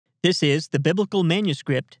This is the biblical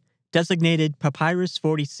manuscript designated Papyrus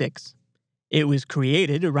 46. It was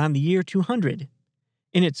created around the year 200.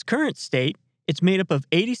 In its current state, it's made up of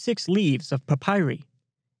 86 leaves of papyri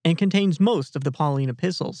and contains most of the Pauline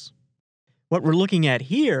epistles. What we're looking at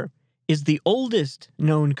here is the oldest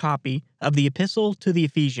known copy of the Epistle to the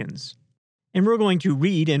Ephesians. And we're going to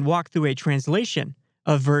read and walk through a translation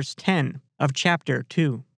of verse 10 of chapter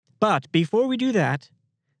 2. But before we do that,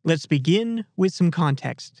 let's begin with some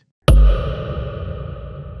context.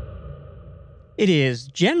 It is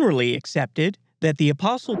generally accepted that the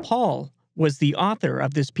Apostle Paul was the author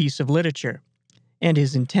of this piece of literature, and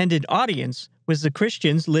his intended audience was the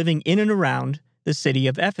Christians living in and around the city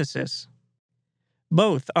of Ephesus.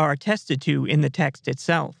 Both are attested to in the text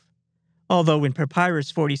itself, although in Papyrus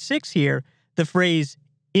 46 here, the phrase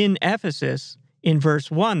 "in Ephesus" in verse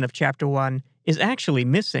 1 of chapter 1 is actually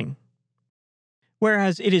missing,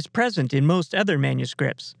 whereas it is present in most other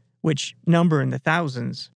manuscripts, which number in the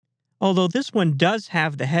thousands, although this one does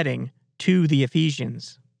have the heading, "To the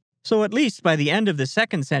Ephesians." So at least by the end of the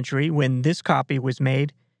 2nd century, when this copy was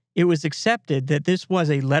made, it was accepted that this was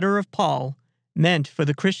a letter of Paul meant for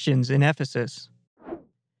the Christians in Ephesus.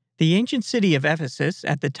 The ancient city of Ephesus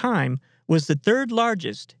at the time was the 3rd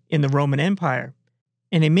largest in the Roman Empire,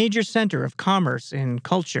 and a major center of commerce and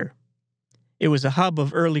culture. It was a hub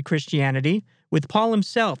of early Christianity, with Paul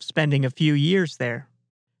himself spending a few years there.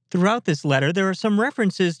 Throughout this letter, there are some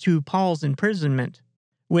references to Paul's imprisonment,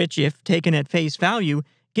 which, if taken at face value,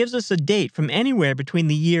 gives us a date from anywhere between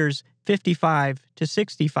the years 55 to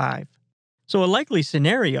 65. So a likely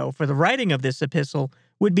scenario for the writing of this epistle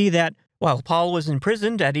would be that, while Paul was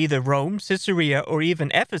imprisoned at either Rome, Caesarea, or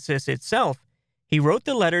even Ephesus itself, he wrote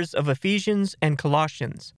the letters of Ephesians and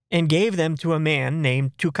Colossians, and gave them to a man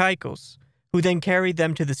named Tychicus, who then carried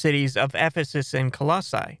them to the cities of Ephesus and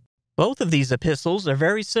Colossae. Both of these epistles are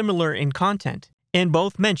very similar in content, and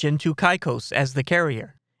both mention Tychicus as the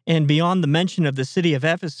carrier. And beyond the mention of the city of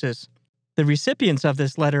Ephesus, the recipients of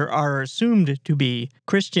this letter are assumed to be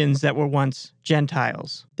Christians that were once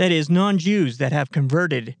Gentiles, that is, non-Jews that have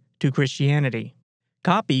converted to Christianity.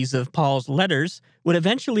 Copies of Paul's letters would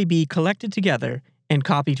eventually be collected together and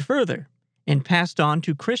copied further, and passed on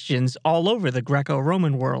to Christians all over the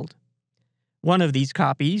Greco-Roman world. One of these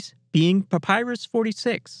copies being Papyrus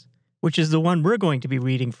 46, which is the one we're going to be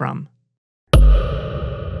reading from.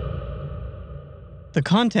 The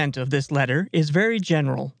content of this letter is very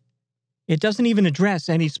general. It doesn't even address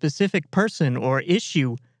any specific person or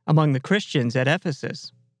issue among the Christians at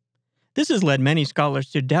Ephesus. This has led many scholars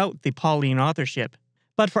to doubt the Pauline authorship,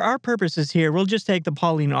 but for our purposes here, we'll just take the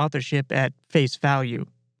Pauline authorship at face value.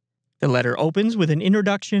 The letter opens with an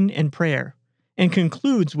introduction and prayer, and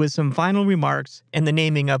concludes with some final remarks and the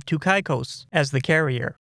naming of Tychicus as the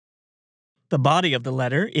carrier. The body of the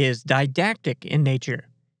letter is didactic in nature,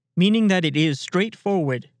 meaning that it is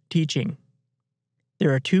straightforward teaching.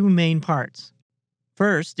 There are 2 main parts.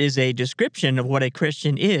 First is a description of what a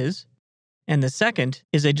Christian is, and the second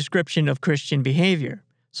is a description of Christian behavior.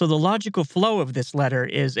 So the logical flow of this letter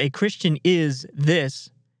is a Christian is this,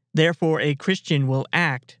 therefore a Christian will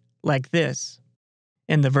act like this.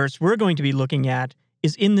 And the verse we're going to be looking at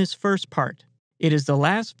is in this first part. It is the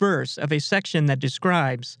last verse of a section that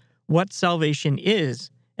describes what salvation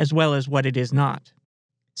is as well as what it is not.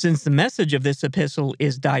 Since the message of this epistle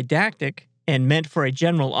is didactic and meant for a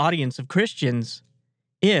general audience of Christians,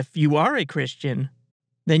 if you are a Christian,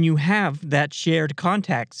 then you have that shared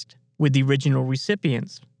context with the original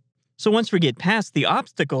recipients. So once we get past the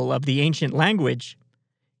obstacle of the ancient language,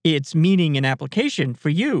 its meaning and application for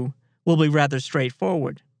you will be rather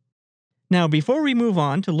straightforward. Now, before we move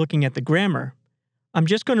on to looking at the grammar, I'm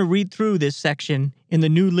just going to read through this section in the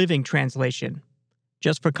New Living Translation,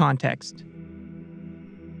 just for context.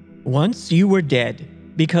 Once you were dead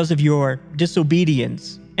because of your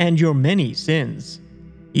disobedience and your many sins.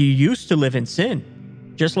 You used to live in sin,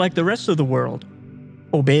 just like the rest of the world,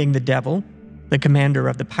 obeying the devil, the commander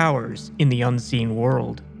of the powers in the unseen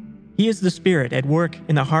world. He is the spirit at work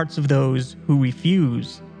in the hearts of those who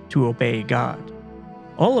refuse to obey God.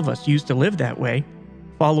 All of us used to live that way,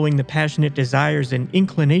 following the passionate desires and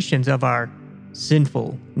inclinations of our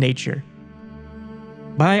sinful nature.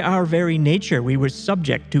 By our very nature, we were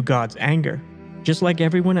subject to God's anger, just like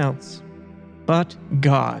everyone else. But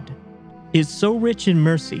God is so rich in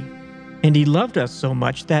mercy, and He loved us so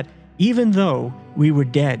much that even though we were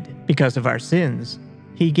dead because of our sins,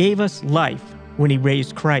 He gave us life when He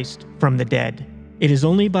raised Christ from the dead. It is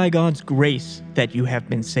only by God's grace that you have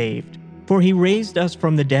been saved. For He raised us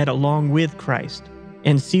from the dead along with Christ,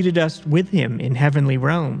 and seated us with Him in heavenly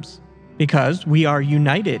realms, because we are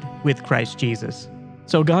united with Christ Jesus.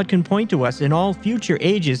 So God can point to us in all future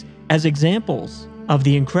ages as examples of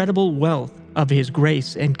the incredible wealth of His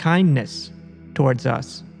grace and kindness towards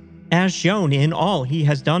us, as shown in all He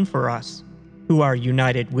has done for us, who are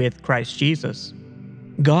united with Christ Jesus.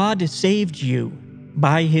 God saved you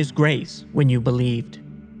by His grace when you believed.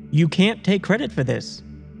 You can't take credit for this.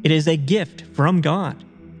 It is a gift from God.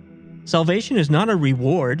 Salvation is not a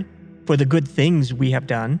reward for the good things we have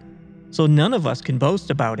done, so none of us can boast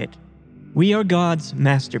about it. We are God's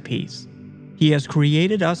masterpiece. He has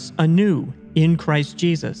created us anew in Christ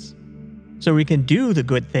Jesus, so we can do the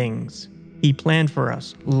good things He planned for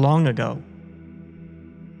us long ago.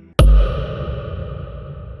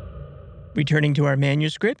 Returning to our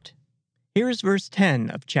manuscript, here is verse 10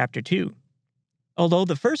 of chapter 2, although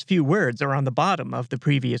the first few words are on the bottom of the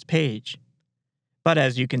previous page. But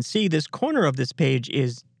as you can see, this corner of this page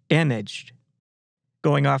is damaged.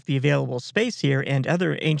 Going off the available space here and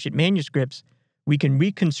other ancient manuscripts, we can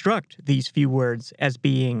reconstruct these few words as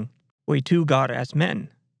being "we too God as men,"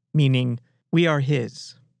 meaning we are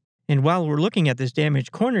His. And while we're looking at this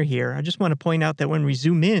damaged corner here, I just want to point out that when we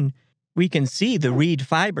zoom in, we can see the reed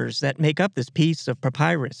fibers that make up this piece of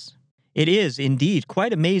papyrus. It is indeed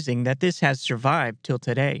quite amazing that this has survived till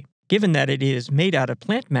today, given that it is made out of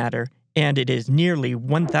plant matter and it is nearly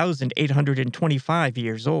 1,825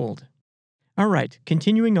 years old. All right,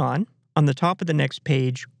 continuing on the top of the next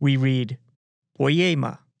page, we read,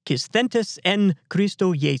 Poiema, kisthentes en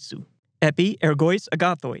Christo Jesu, epi ergois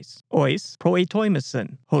agathois, ois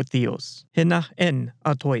proetoimeson, ho theos, hina en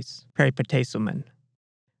autois peripatesumen.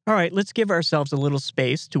 All right, let's give ourselves a little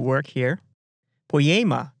space to work here.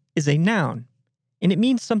 Poiema is a noun, and it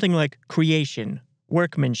means something like creation,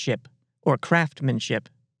 workmanship, or craftsmanship.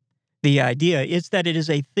 The idea is that it is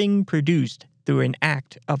a thing produced through an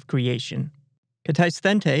act of creation.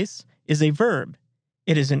 Kataisthentes is a verb.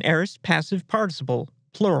 It is an aorist passive participle,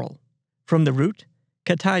 plural, from the root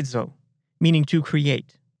kataizo, meaning to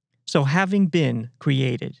create. So having been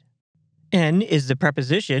created. En is the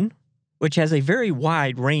preposition, which has a very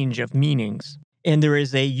wide range of meanings. And there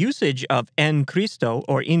is a usage of en Christo,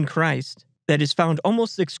 or in Christ, that is found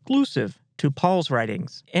almost exclusive to Paul's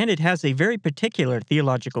writings, and it has a very particular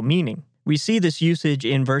theological meaning. We see this usage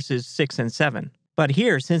in verses 6 and 7. But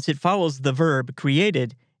here, since it follows the verb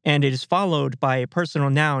created, and it is followed by a personal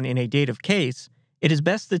noun in a dative case, it is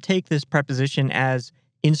best to take this preposition as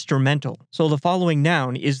instrumental. So the following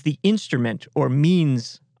noun is the instrument or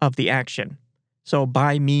means of the action. So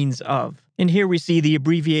by means of. And here we see the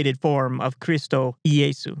abbreviated form of Christo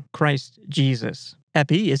Iesu, Christ Jesus.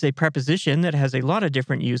 Epi is a preposition that has a lot of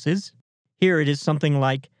different uses. Here it is something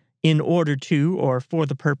like in order to or for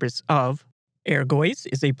the purpose of. Ergois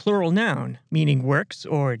is a plural noun, meaning works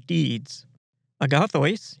or deeds.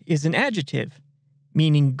 Agathois is an adjective,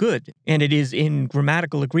 meaning good, and it is in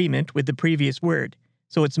grammatical agreement with the previous word,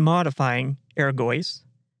 so it's modifying ergois,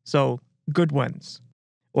 so good ones.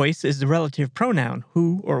 Ois is the relative pronoun,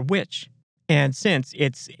 who or which, and since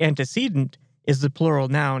its antecedent is the plural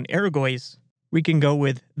noun ergois, we can go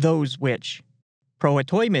with those which.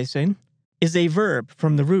 Proetoimeson is a verb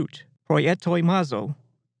from the root proetoimazo,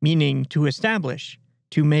 meaning to establish,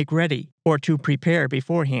 to make ready, or to prepare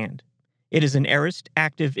beforehand. It is an aorist,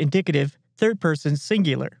 active, indicative, third-person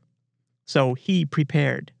singular. So he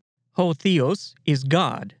prepared. Ho theos is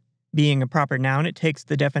God. Being a proper noun, it takes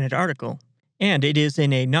the definite article, and it is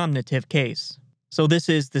in a nominative case. So this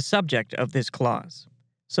is the subject of this clause.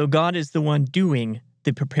 So God is the one doing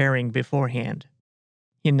the preparing beforehand.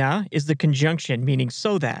 Hina is the conjunction meaning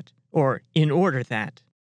so that, or in order that.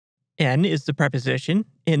 En is the preposition.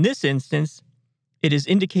 In this instance, it is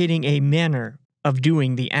indicating a manner of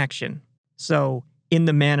doing the action. So, in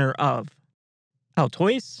the manner of.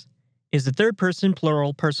 Autois is the third-person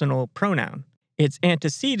plural personal pronoun. Its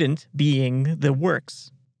antecedent being the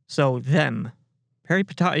works, so them.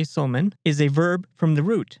 Peripataisomen is a verb from the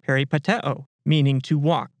root peripateo, meaning to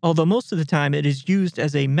walk, although most of the time it is used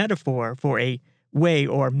as a metaphor for a way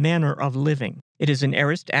or manner of living. It is an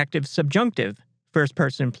aorist active subjunctive,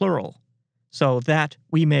 first-person plural, so that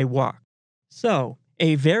we may walk. So,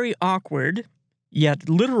 a very awkward, yet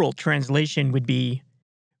literal translation would be,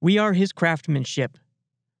 we are His craftsmanship,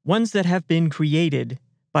 ones that have been created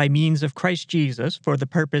by means of Christ Jesus for the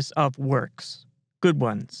purpose of works, good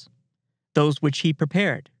ones, those which He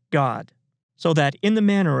prepared, God, so that in the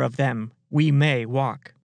manner of them we may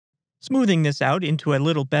walk. Smoothing this out into a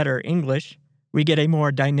little better English, we get a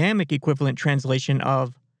more dynamic equivalent translation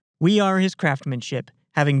of, we are His craftsmanship,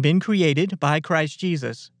 having been created by Christ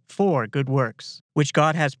Jesus for good works, which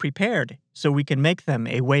God has prepared so we can make them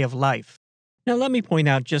a way of life. Now, let me point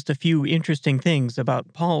out just a few interesting things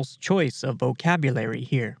about Paul's choice of vocabulary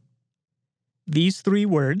here. These three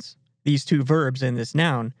words, these two verbs in this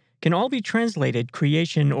noun, can all be translated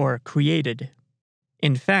creation or created.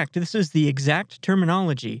 In fact, this is the exact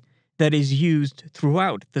terminology that is used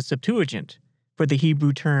throughout the Septuagint for the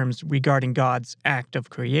Hebrew terms regarding God's act of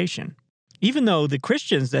creation. Even though the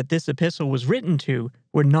Christians that this epistle was written to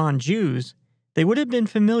were non-Jews, they would have been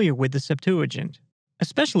familiar with the Septuagint,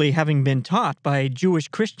 especially having been taught by Jewish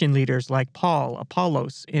Christian leaders like Paul,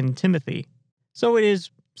 Apollos, and Timothy. So it is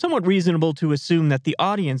somewhat reasonable to assume that the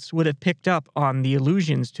audience would have picked up on the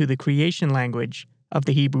allusions to the creation language of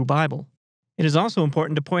the Hebrew Bible. It is also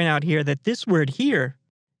important to point out here that this word here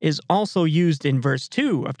is also used in verse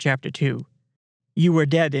 2 of chapter 2. You were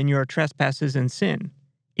dead in your trespasses and sin,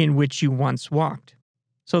 in which you once walked.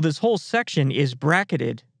 So this whole section is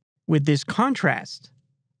bracketed with this contrast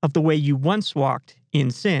of the way you once walked in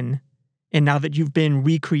sin, and now that you've been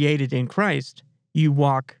recreated in Christ, you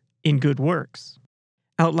walk in good works.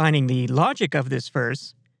 Outlining the logic of this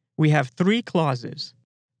verse, we have three clauses.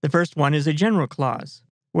 The first one is a general clause,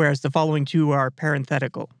 whereas the following two are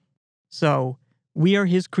parenthetical. So, we are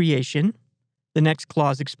his creation. The next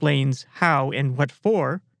clause explains how and what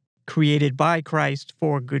for, created by Christ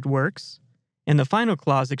for good works. And the final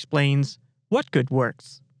clause explains what good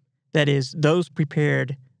works, that is, those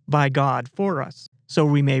prepared by God for us, so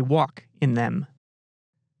we may walk in them.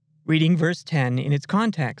 Reading verse 10 in its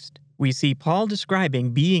context, we see Paul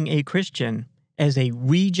describing being a Christian as a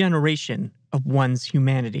regeneration of one's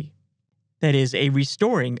humanity. That is, a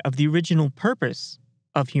restoring of the original purpose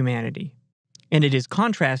of humanity. And it is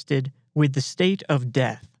contrasted with the state of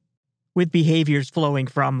death, with behaviors flowing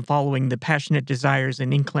from following the passionate desires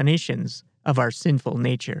and inclinations of our sinful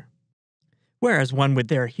nature. Whereas one with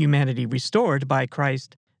their humanity restored by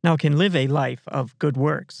Christ now can live a life of good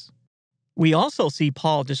works. We also see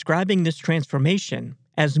Paul describing this transformation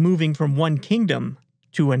as moving from one kingdom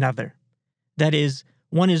to another. That is,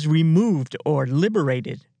 one is removed or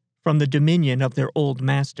liberated from the dominion of their old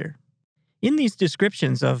master. In these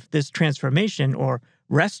descriptions of this transformation, or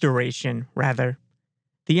restoration rather,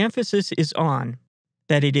 the emphasis is on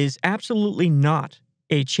that it is absolutely not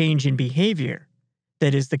a change in behavior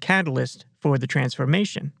that is the catalyst for the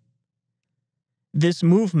transformation. This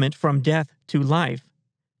movement from death to life,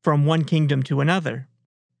 from one kingdom to another,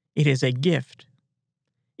 it is a gift.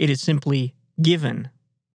 It is simply given.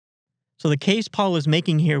 So the case Paul is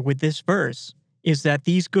making here with this verse is that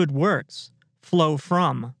these good works flow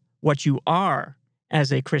from what you are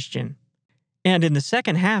as a Christian. And in the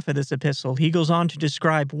second half of this epistle, he goes on to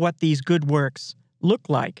describe what these good works look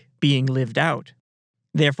like being lived out.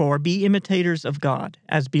 Therefore, be imitators of God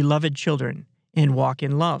as beloved children and walk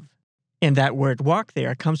in love. And that word walk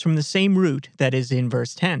there comes from the same root that is in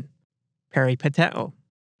verse 10, peripateo.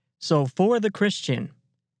 So for the Christian,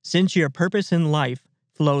 since your purpose in life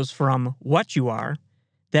flows from what you are,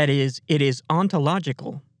 that is, it is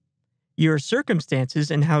ontological, your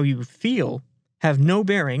circumstances and how you feel have no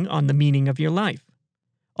bearing on the meaning of your life.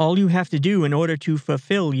 All you have to do in order to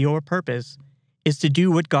fulfill your purpose is to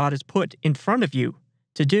do what God has put in front of you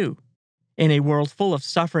to do. In a world full of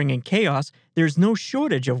suffering and chaos, there's no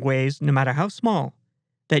shortage of ways, no matter how small,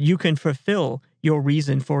 that you can fulfill your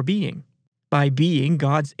reason for being, by being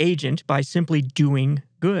God's agent by simply doing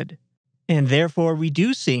good, and therefore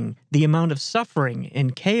reducing the amount of suffering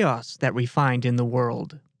and chaos that we find in the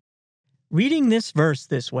world. Reading this verse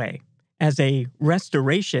this way, as a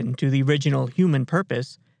restoration to the original human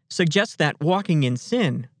purpose, suggests that walking in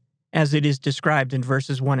sin, as it is described in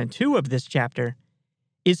verses 1 and 2 of this chapter,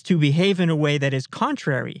 is to behave in a way that is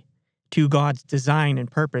contrary to God's design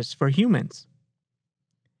and purpose for humans.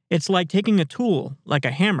 It's like taking a tool, like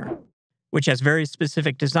a hammer, which has very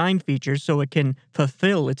specific design features so it can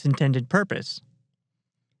fulfill its intended purpose.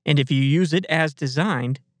 And if you use it as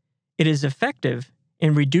designed, it is effective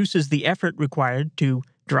and reduces the effort required to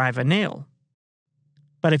drive a nail.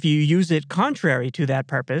 But if you use it contrary to that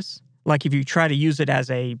purpose, like if you try to use it as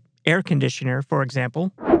an air conditioner, for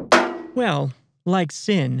example, well, like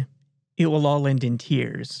sin, it will all end in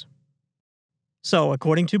tears. So,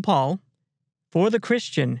 according to Paul, for the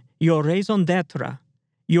Christian, your raison d'être,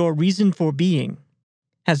 your reason for being,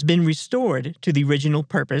 has been restored to the original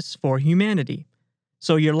purpose for humanity.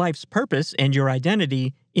 So your life's purpose and your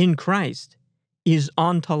identity in Christ is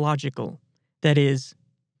ontological. That is,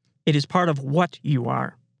 it is part of what you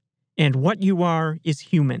are. And what you are is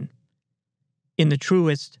human, in the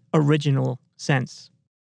truest, original sense.